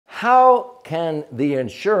How can the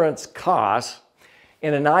insurance costs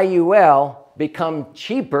in an IUL become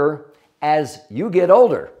cheaper as you get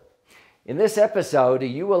older? In this episode,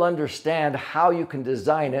 you will understand how you can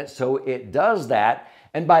design it so it does that.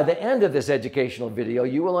 And by the end of this educational video,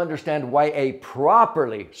 you will understand why a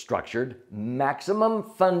properly structured, maximum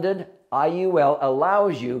funded IUL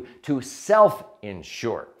allows you to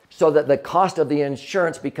self-insure, so that the cost of the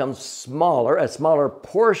insurance becomes smaller, a smaller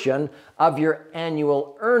portion of your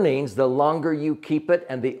annual earnings the longer you keep it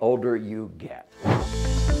and the older you get.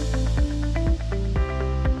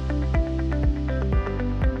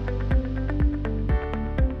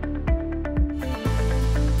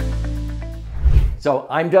 So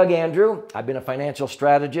I'm Doug Andrew. I've been a financial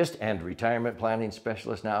strategist and retirement planning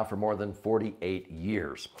specialist now for more than 48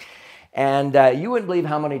 years. And you wouldn't believe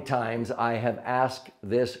how many times I have asked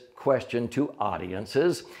this question to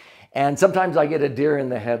audiences. And sometimes I get a deer in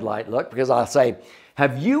the headlight look, because I'll say,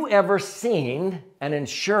 have you ever seen an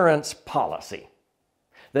insurance policy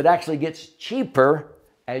that actually gets cheaper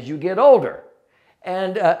as you get older?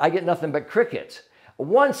 And I get nothing but crickets.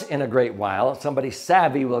 Once in a great while, somebody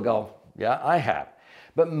savvy will go, yeah, I have.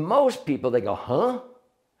 But most people, they go, huh?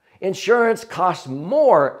 Insurance costs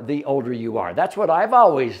more the older you are. That's what I've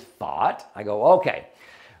always thought. I go, okay,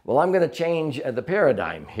 well, I'm going to change the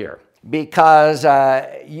paradigm here, because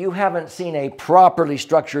you haven't seen a properly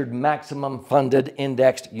structured, maximum funded,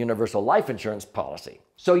 indexed universal life insurance policy.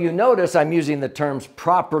 So you notice I'm using the terms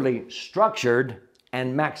properly structured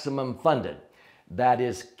and maximum funded. That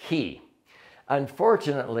is key.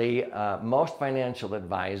 Unfortunately, most financial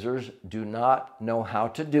advisors do not know how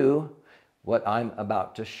to do what I'm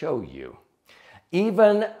about to show you.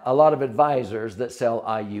 Even a lot of advisors that sell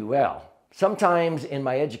IUL. Sometimes in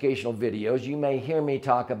my educational videos, you may hear me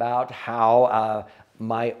talk about how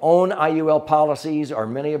my own IUL policies, or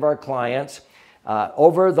many of our clients,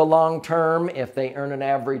 over the long term, if they earn an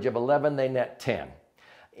average of 11, they net 10.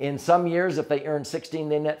 In some years, if they earn 16,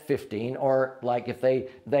 they net 15, or like if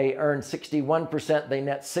they earn 61%, they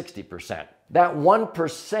net 60%. That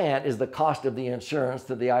 1% is the cost of the insurance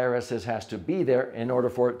that the IRS says has to be there in order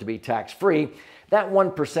for it to be tax-free. That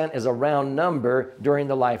 1% is a round number during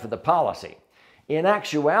the life of the policy. In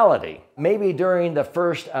actuality, maybe during the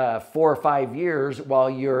first 4 or 5 years, while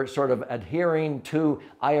you're sort of adhering to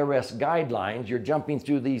IRS guidelines, you're jumping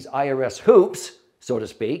through these IRS hoops, so to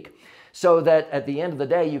speak, so that at the end of the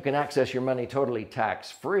day, you can access your money totally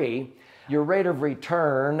tax-free. Your rate of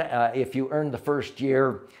return, if you earn the first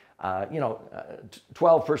year,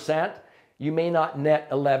 12%, you may not net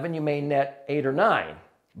 11, you may net 8 or 9.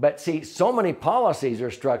 But see, so many policies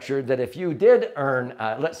are structured that if you did earn,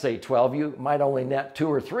 let's say 12, you might only net 2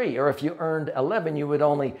 or 3. Or if you earned 11, you would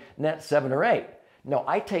only net 7 or 8. No,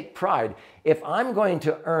 I take pride. If I'm going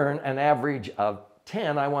to earn an average of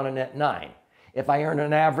 10, I want to net 9. If I earn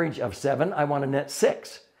an average of 7, I want to net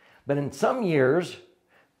 6. But in some years,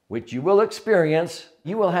 which you will experience,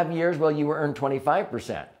 you will have years where you will earn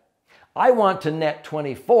 25%. I want to net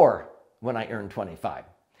 24 when I earn 25.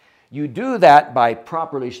 You do that by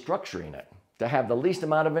properly structuring it to have the least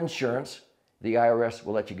amount of insurance the IRS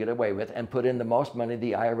will let you get away with, and put in the most money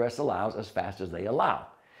the IRS allows as fast as they allow.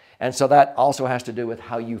 And so that also has to do with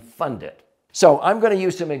how you fund it. So I'm going to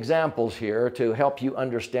use some examples here to help you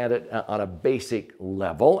understand it on a basic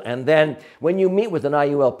level. And then when you meet with an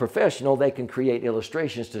IUL professional, they can create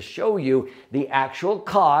illustrations to show you the actual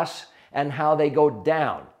costs and how they go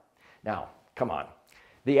down. Now, come on.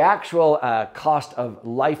 The actual cost of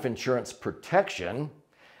life insurance protection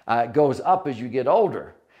goes up as you get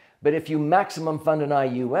older. But if you maximum fund an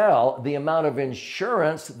IUL, the amount of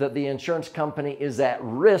insurance that the insurance company is at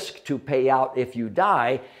risk to pay out if you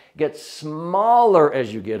die gets smaller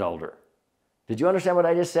as you get older. Did you understand what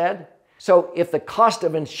I just said? So if the cost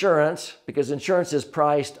of insurance, because insurance is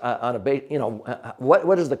priced on a base,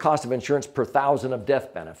 what is the cost of insurance per thousand of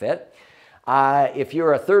death benefit? If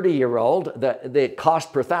you're a 30-year-old, the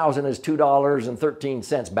cost per thousand is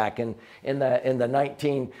 $2.13 back in the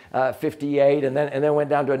 1958, and then went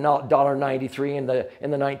down to $1.93 in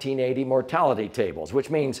the 1980 mortality tables. Which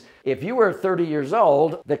means if you were 30 years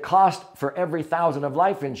old, the cost for every 1,000 of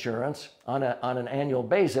life insurance on an annual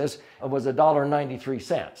basis was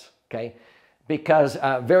 $1.93. Okay, because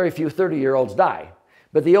very few 30-year-olds die.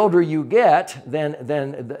 But the older you get, then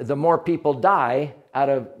the more people die out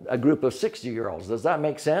of a group of 60-year-olds. Does that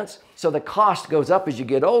make sense? So the cost goes up as you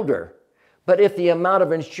get older. But if the amount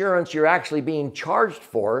of insurance you're actually being charged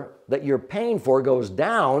for, that you're paying for, goes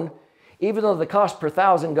down, even though the cost per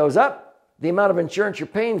thousand goes up, the amount of insurance you're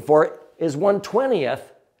paying for is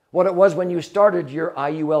 1/20th what it was when you started your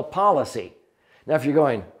IUL policy. Now, if you're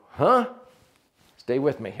going, huh? Stay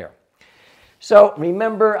with me here. So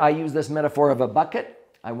remember, I use this metaphor of a bucket.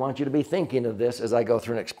 I want you to be thinking of this as I go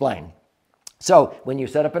through and explain. So when you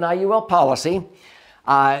set up an IUL policy,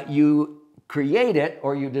 you create it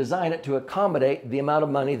or you design it to accommodate the amount of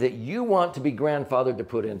money that you want to be grandfathered to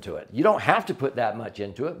put into it. You don't have to put that much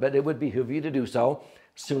into it, but it would behoove you to do so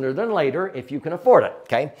sooner than later if you can afford it,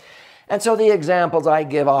 okay? And so the examples I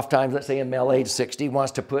give oftentimes, let's say a male age 60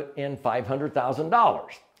 wants to put in $500,000.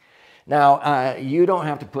 Now, you don't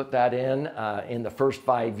have to put that in the first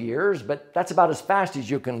 5 years, but that's about as fast as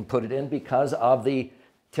you can put it in because of the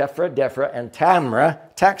TEFRA, DEFRA, and TAMRA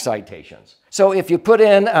tax citations. So if you put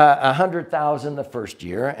in $100,000 the first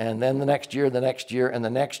year, and then the next year, the next year, and the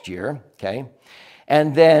next year, okay?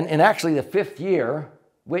 And then in actually the 5th year,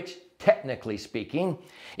 which technically speaking,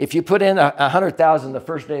 if you put in $100,000 the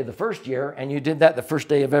first day of the first year, and you did that the first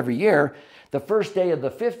day of every year, the first day of the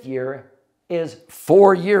 5th year is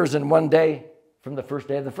 4 years and 1 day from the first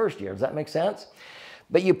day of the first year. Does that make sense?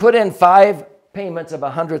 But you put in 5 payments of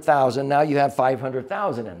 $100,000, now you have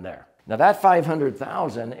 $500,000 in there. Now that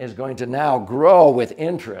 $500,000 is going to now grow with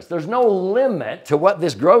interest. There's no limit to what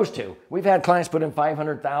this grows to. We've had clients put in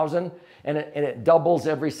 $500,000 and it doubles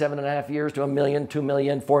every 7.5 years to $1 million, $2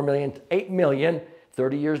 million, $4 million, $8 million,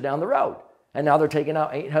 30 years down the road. And now they're taking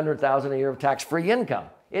out $800,000 a year of tax-free income.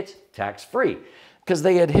 It's tax-free because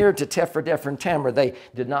they adhered to TEFRA, DEFRA, and TAMRA. They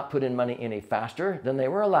did not put in money any faster than they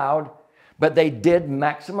were allowed, but they did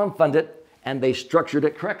maximum fund it and they structured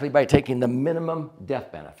it correctly by taking the minimum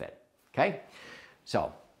death benefit. Okay,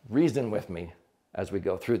 so reason with me as we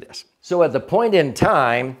go through this. So at the point in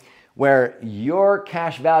time where your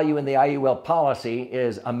cash value in the IUL policy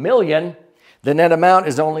is $1 million, the net amount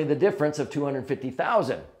is only the difference of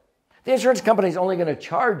 $250,000. The insurance company is only going to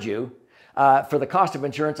charge you for the cost of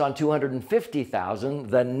insurance on $250,000,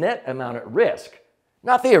 the net amount at risk,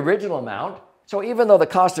 not the original amount. So even though the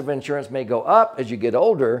cost of insurance may go up as you get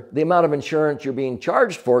older, the amount of insurance you're being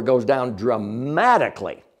charged for goes down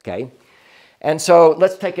dramatically. Okay, and so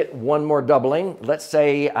let's take it one more doubling. Let's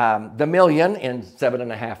say the $1 million in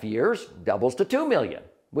 7.5 years doubles to $2 million,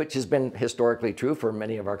 which has been historically true for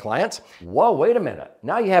many of our clients. Whoa, wait a minute.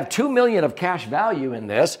 Now you have $2 million of cash value in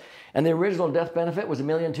this, and the original death benefit was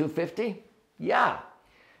 $1,250,000? Yeah.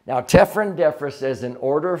 Now TEFRA and DEFRA says in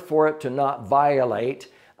order for it to not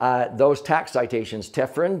violate those tax citations,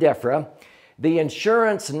 TEFRA and DEFRA, the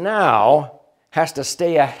insurance now has to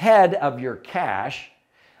stay ahead of your cash,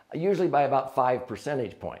 usually by about 5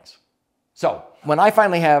 percentage points. So when I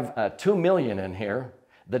finally have $2 million in here,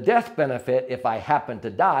 the death benefit, if I happen to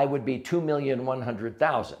die, would be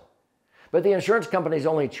 $2,100,000. But the insurance company is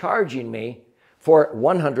only charging me for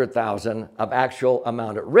 $100,000 of actual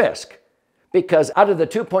amount at risk, because out of the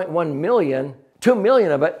 $2.1 million, $2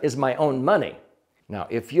 million of it is my own money. Now,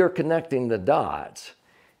 if you're connecting the dots,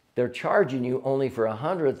 they're charging you only for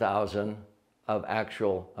 $100,000 of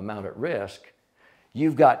actual amount at risk.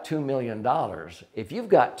 You've got $2 million. If you've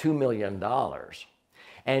got $2 million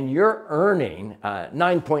and you're earning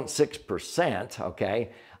 9.6%, okay,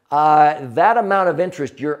 that amount of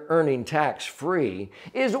interest you're earning tax-free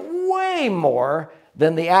is way more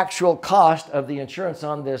than the actual cost of the insurance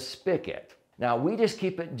on this spigot. Now, we just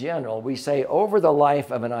keep it general. We say over the life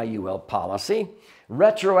of an IUL policy,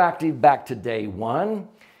 retroactive back to day one,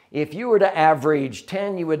 if you were to average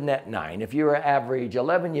 10, you would net 9. If you were to average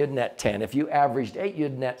 11, you'd net 10. If you averaged 8,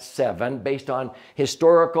 you'd net 7 based on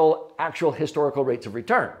actual historical rates of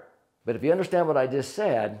return. But if you understand what I just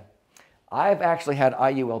said, I've actually had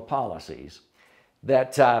IUL policies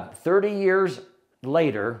that 30 years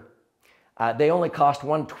later, they only cost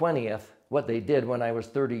 1/20th what they did when I was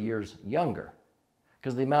 30 years younger,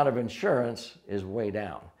 because the amount of insurance is way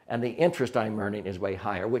down. And the interest I'm earning is way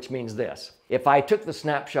higher, which means this. If I took the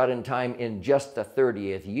snapshot in time in just the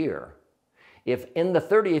 30th year, if in the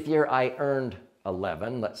 30th year I earned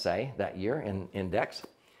 11, let's say, that year in index,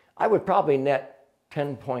 I would probably net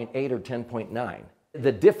 10.8 or 10.9.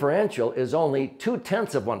 The differential is only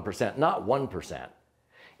 0.2%, not 1%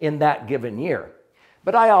 in that given year.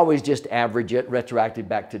 But I always just average it retroactive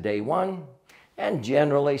back to day one. And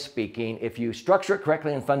generally speaking, if you structure it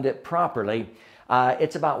correctly and fund it properly,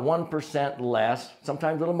 it's about 1% less,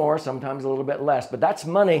 sometimes a little more, sometimes a little bit less, but that's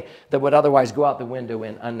money that would otherwise go out the window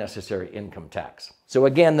in unnecessary income tax. So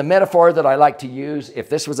again, the metaphor that I like to use, if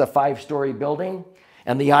this was a 5-story building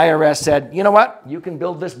and the IRS said, you know what, you can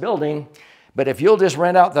build this building, but if you'll just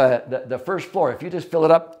rent out the first floor, if you just fill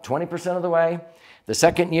it up 20% of the way, the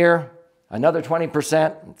second year, another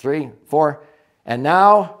 20%, 3, 4, and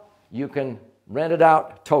now you can rent it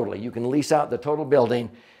out totally. You can lease out the total building,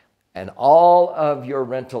 and all of your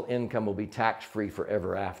rental income will be tax-free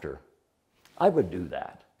forever after. I would do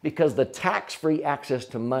that because the tax-free access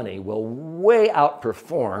to money will way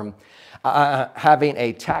outperform having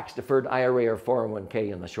a tax-deferred IRA or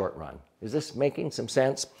 401k in the short run. Is this making some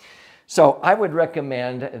sense? So I would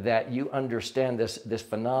recommend that you understand this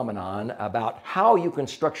phenomenon about how you can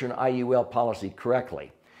structure an IUL policy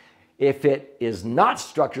correctly. If it is not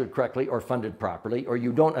structured correctly or funded properly, or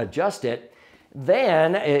you don't adjust it,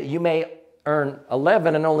 then you may earn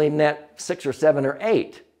 11 and only net 6 or 7 or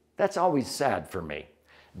 8. That's always sad for me.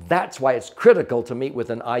 That's why it's critical to meet with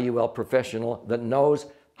an IUL professional that knows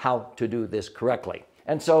how to do this correctly.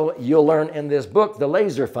 And so you'll learn in this book, The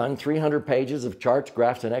Laser Fund, 300 pages of charts,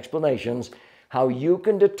 graphs, and explanations, how you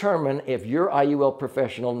can determine if your IUL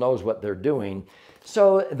professional knows what they're doing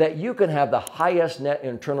so that you can have the highest net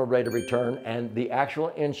internal rate of return, and the actual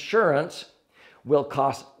insurance will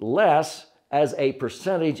cost less as a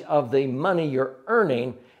percentage of the money you're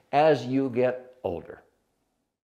earning as you get older.